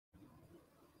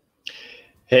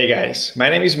Hey guys, my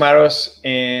name is Maros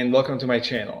and welcome to my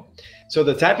channel. So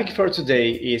the topic for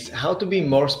today is how to be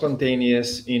more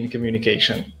spontaneous in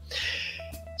communication.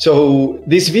 So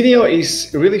this video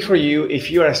is really for you if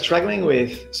you are struggling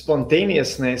with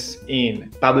spontaneousness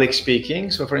in public speaking.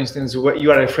 So for instance,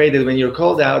 you are afraid that when you're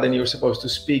called out and you're supposed to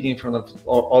speak in front of an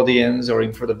audience or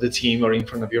in front of the team or in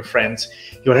front of your friends,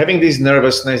 you're having this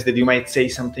nervousness that you might say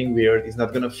something weird, it's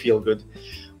not going to feel good.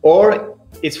 Or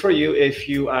it's for you if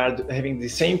you are having the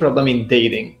same problem in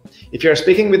dating. If you're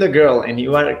speaking with a girl and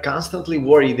you are constantly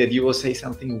worried that you will say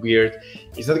something weird,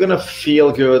 it's not gonna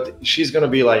feel good. She's gonna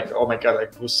be like, oh my God,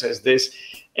 like who says this?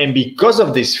 And because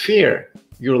of this fear,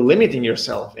 you're limiting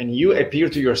yourself and you appear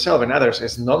to yourself and others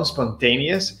as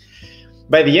non-spontaneous.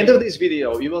 By the end of this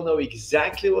video, you will know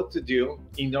exactly what to do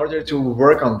in order to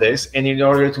work on this and in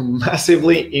order to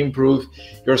massively improve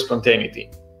your spontaneity.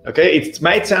 Okay, it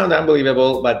might sound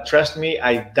unbelievable, but trust me,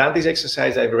 I've done this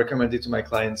exercise. I've recommended it to my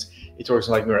clients. It works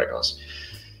like miracles.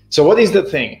 So what is the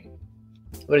thing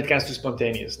when it comes to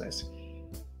spontaneousness?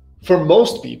 For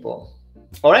most people,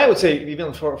 or I would say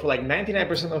even for like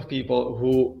 99% of people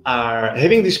who are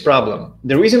having this problem,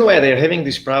 the reason why they're having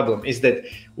this problem is that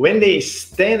when they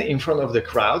stand in front of the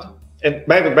crowd, and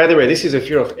by the way, this is a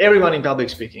fear of everyone in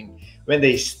public speaking, when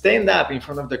they stand up in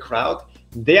front of the crowd,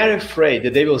 they are afraid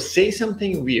that they will say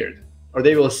something weird or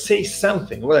they will say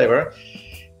something, whatever,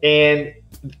 and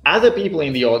other people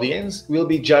in the audience will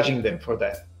be judging them for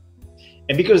that.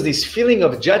 And because this feeling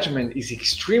of judgment is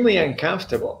extremely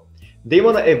uncomfortable, they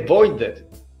want to avoid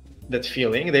that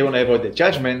feeling, they want to avoid the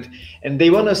judgment, and they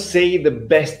want to say the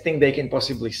best thing they can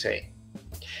possibly say.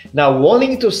 Now,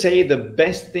 wanting to say the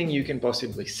best thing you can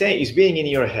possibly say is being in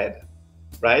your head,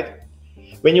 right?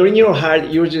 When you're in your heart,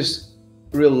 you're just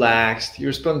relaxed,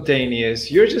 you're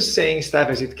spontaneous, you're just saying stuff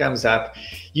as it comes up.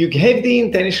 You have the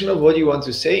intention of what you want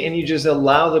to say and you just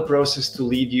allow the process to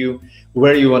lead you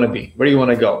where you want to be, where you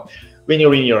want to go. When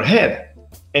you're in your head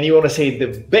and you want to say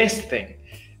the best thing,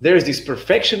 there's this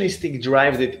perfectionistic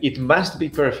drive that it must be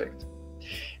perfect.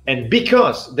 And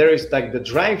because there is like the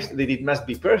drive that it must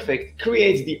be perfect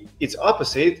creates its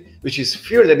opposite, which is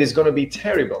fear that it's going to be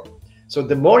terrible. So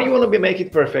the more you want to make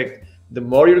it perfect, the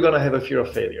more you're going to have a fear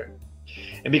of failure.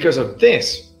 And because of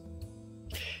this,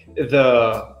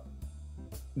 the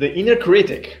inner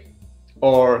critic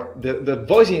or the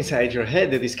voice inside your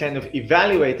head that is kind of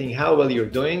evaluating how well you're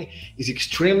doing is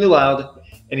extremely loud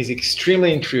and is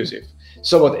extremely intrusive.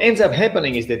 So what ends up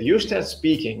happening is that you start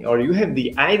speaking or you have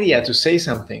the idea to say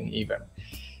something even.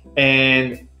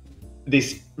 And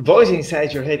this voice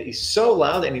inside your head is so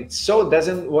loud and it so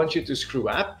doesn't want you to screw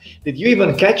up that you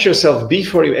even catch yourself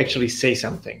before you actually say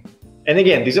something. And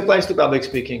again, this applies to public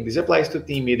speaking, this applies to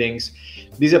team meetings,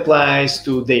 this applies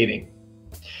to dating.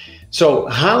 So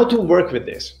how to work with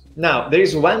this? Now, there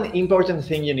is one important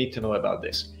thing you need to know about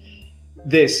this.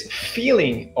 This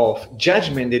feeling of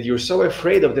judgment that you're so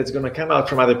afraid of that's going to come out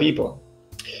from other people.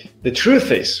 The truth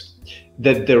is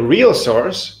that the real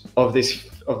source of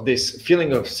this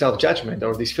feeling of self-judgment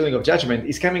or this feeling of judgment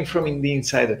is coming from in the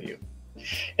inside of you.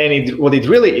 And what it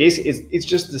really is it's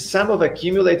just the sum of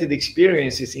accumulated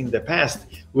experiences in the past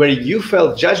where you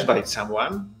felt judged by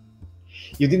someone,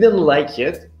 you didn't like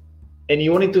it, and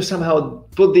you wanted to somehow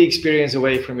put the experience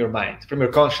away from your mind, from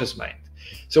your conscious mind.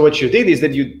 So what you did is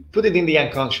that you put it in the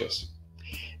unconscious.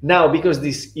 Now, because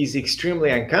this is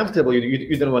extremely uncomfortable,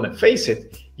 you don't want to face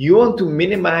it, you want to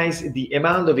minimize the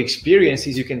amount of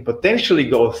experiences you can potentially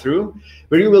go through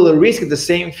where you will risk the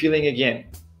same feeling again.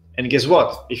 And guess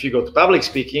what? If you go to public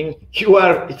speaking, you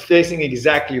are facing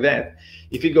exactly that.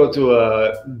 If you go to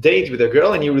a date with a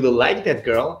girl and you really like that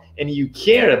girl and you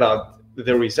care about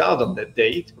the result on that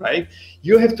date, right?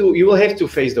 You will have to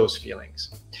face those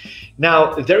feelings.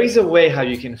 Now, there is a way how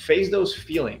you can face those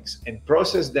feelings and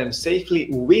process them safely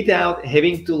without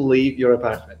having to leave your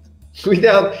apartment,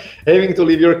 without having to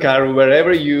leave your car,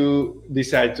 wherever you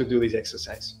decide to do this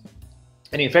exercise.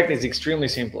 And in fact, it's extremely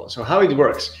simple. So how it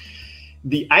works?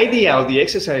 The idea of the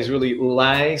exercise really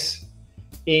lies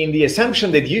in the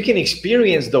assumption that you can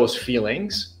experience those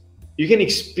feelings, you can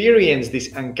experience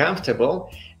this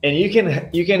uncomfortable, and you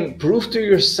can prove to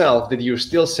yourself that you're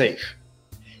still safe.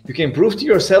 You can prove to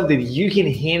yourself that you can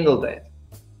handle that,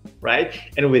 right?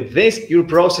 And with this, you're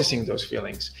processing those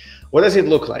feelings. What does it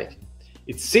look like?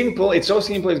 It's simple. It's so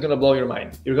simple, it's going to blow your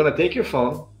mind. You're going to take your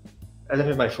phone. I don't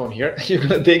have my phone here. You're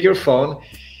going to take your phone.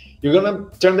 You're going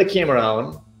to turn the camera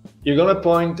on. You're going to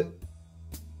point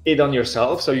it on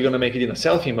yourself. So you're going to make it in a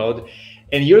selfie mode.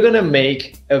 And you're going to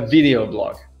make a video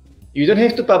blog. You don't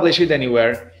have to publish it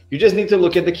anywhere. You just need to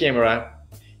look at the camera.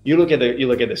 You look at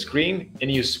the screen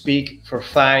and you speak for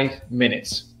 5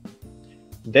 minutes.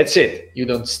 That's it. You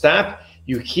don't stop.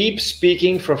 You keep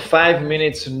speaking for 5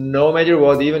 minutes, no matter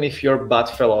what, even if your butt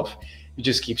fell off. You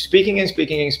just keep speaking and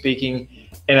speaking and speaking.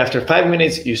 And after 5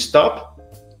 minutes, you stop.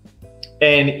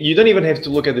 And you don't even have to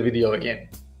look at the video again.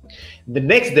 The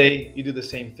next day, you do the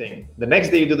same thing. The next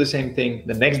day, you do the same thing.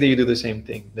 The next day, you do the same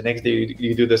thing. The next day,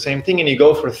 you do the same thing. And you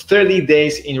go for 30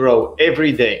 days in a row,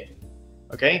 every day.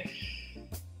 Okay?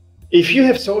 If you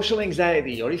have social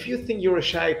anxiety, or if you think you're a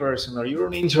shy person, or you're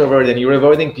an introvert and you're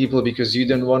avoiding people because you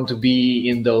don't want to be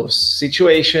in those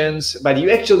situations, but you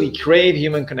actually crave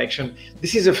human connection,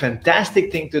 this is a fantastic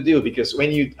thing to do, because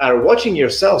when you are watching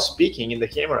yourself speaking in the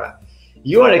camera,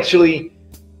 you are actually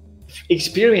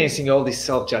experiencing all this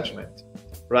self-judgment,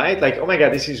 right? Like, oh my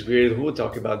God, this is weird. Who would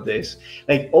talk about this?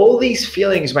 Like, all these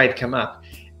feelings might come up.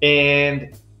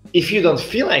 And if you don't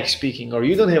feel like speaking, or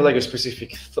you don't have like a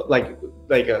specific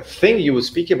like a thing you would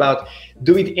speak about,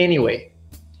 do it anyway.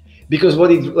 Because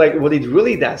what it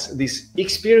really does, this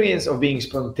experience of being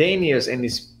spontaneous and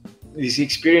this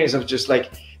experience of just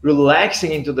like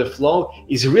relaxing into the flow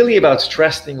is really about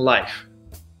trusting life.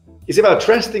 It's about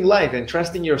trusting life and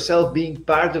trusting yourself being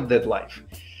part of that life.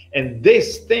 And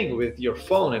this thing with your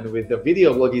phone and with the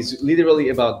video blog is literally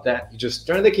about that. You just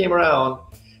turn the camera on,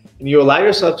 and you allow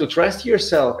yourself to trust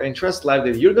yourself and trust life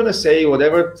that you're going to say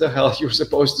whatever the hell you're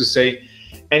supposed to say,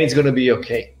 and it's going to be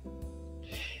okay.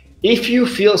 If you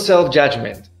feel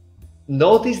self-judgment,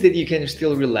 notice that you can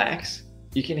still relax,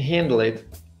 you can handle it,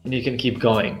 and you can keep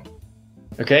going.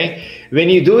 Okay? When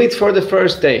you do it for the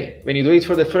first day, when you do it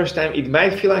for the first time, it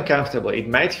might feel uncomfortable, it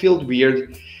might feel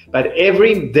weird, but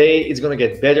every day it's going to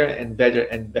get better and better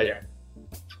and better.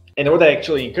 And what I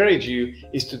actually encourage you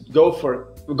is to go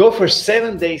for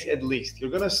 7 days at least. You're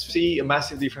gonna see a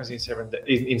massive difference in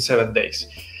 7 days.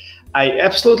 I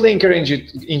absolutely encourage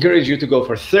you to go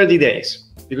for 30 days,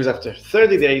 because after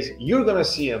 30 days, you're gonna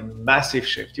see a massive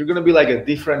shift. You're gonna be like a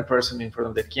different person in front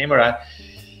of that camera.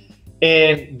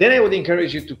 And then I would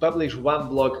encourage you to publish one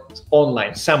blog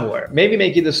online somewhere. Maybe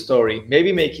make it a story.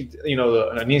 Maybe make it,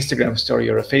 an Instagram story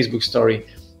or a Facebook story.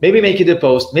 Maybe make it a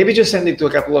post. Maybe just send it to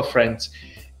a couple of friends,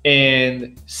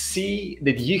 and see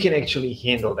that you can actually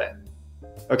handle that.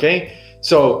 Okay,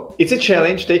 so it's a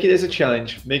challenge. Take it as a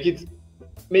challenge. Make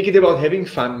it about having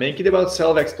fun. Make it about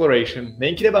self-exploration.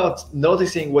 Make it about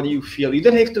noticing what you feel. You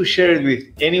don't have to share it with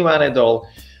anyone at all.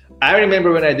 I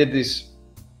remember when I did this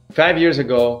 5 years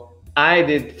ago, I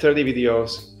did 30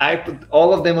 videos. I put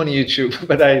all of them on YouTube,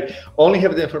 but I only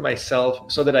have them for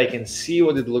myself so that I can see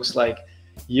what it looks like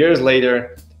years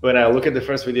later when I look at the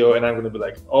first video, and I'm going to be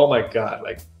like, oh my God,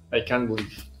 like, I can't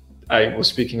believe I was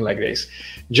speaking like this.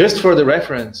 Just for the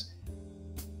reference,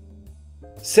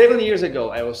 7 years ago,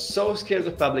 I was so scared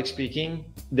of public speaking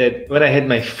that when I had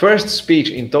my first speech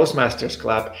in Toastmasters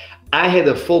Club, I had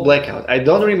a full blackout. I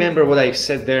don't remember what I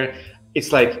said there.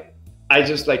 It's like, I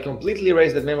just like completely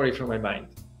erased that memory from my mind.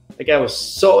 Like I was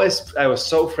so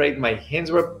afraid.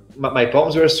 My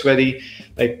palms were sweaty.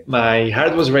 Like my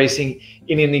heart was racing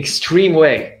in an extreme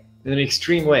way.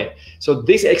 So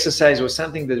this exercise was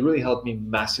something that really helped me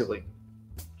massively.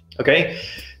 Okay,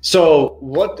 so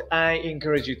what I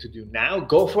encourage you to do now,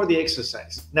 go for the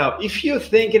exercise. Now, if you're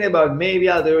thinking about maybe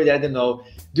I'll do it, I don't know,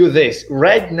 do this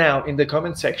right now in the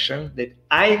comment section that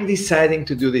I'm deciding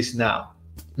to do this now.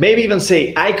 Maybe even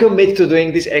say, I commit to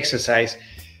doing this exercise.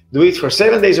 Do it for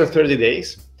 7 days or 30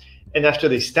 days. And after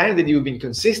this time that you've been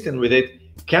consistent with it,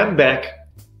 come back,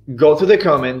 go to the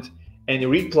comment, and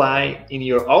reply in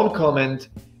your own comment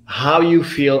how you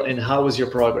feel and how was your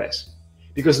progress.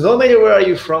 Because no matter where are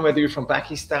you from, whether you're from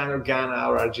Pakistan or Ghana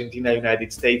or Argentina,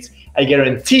 United States, I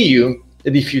guarantee you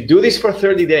that if you do this for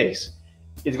 30 days,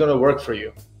 it's going to work for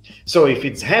you. So if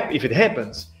it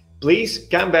happens, please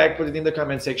come back, put it in the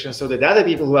comment section so that other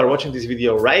people who are watching this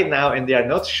video right now and they are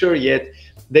not sure yet,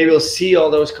 they will see all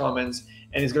those comments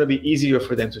and it's going to be easier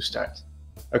for them to start.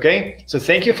 Okay, so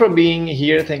thank you for being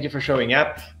here. Thank you for showing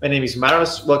up. My name is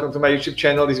Maros. Welcome to my YouTube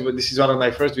channel. This is one of my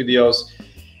first videos,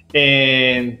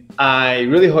 and I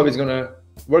really hope it's going to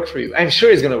work for you. I'm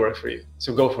sure it's going to work for you.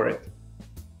 So go for it.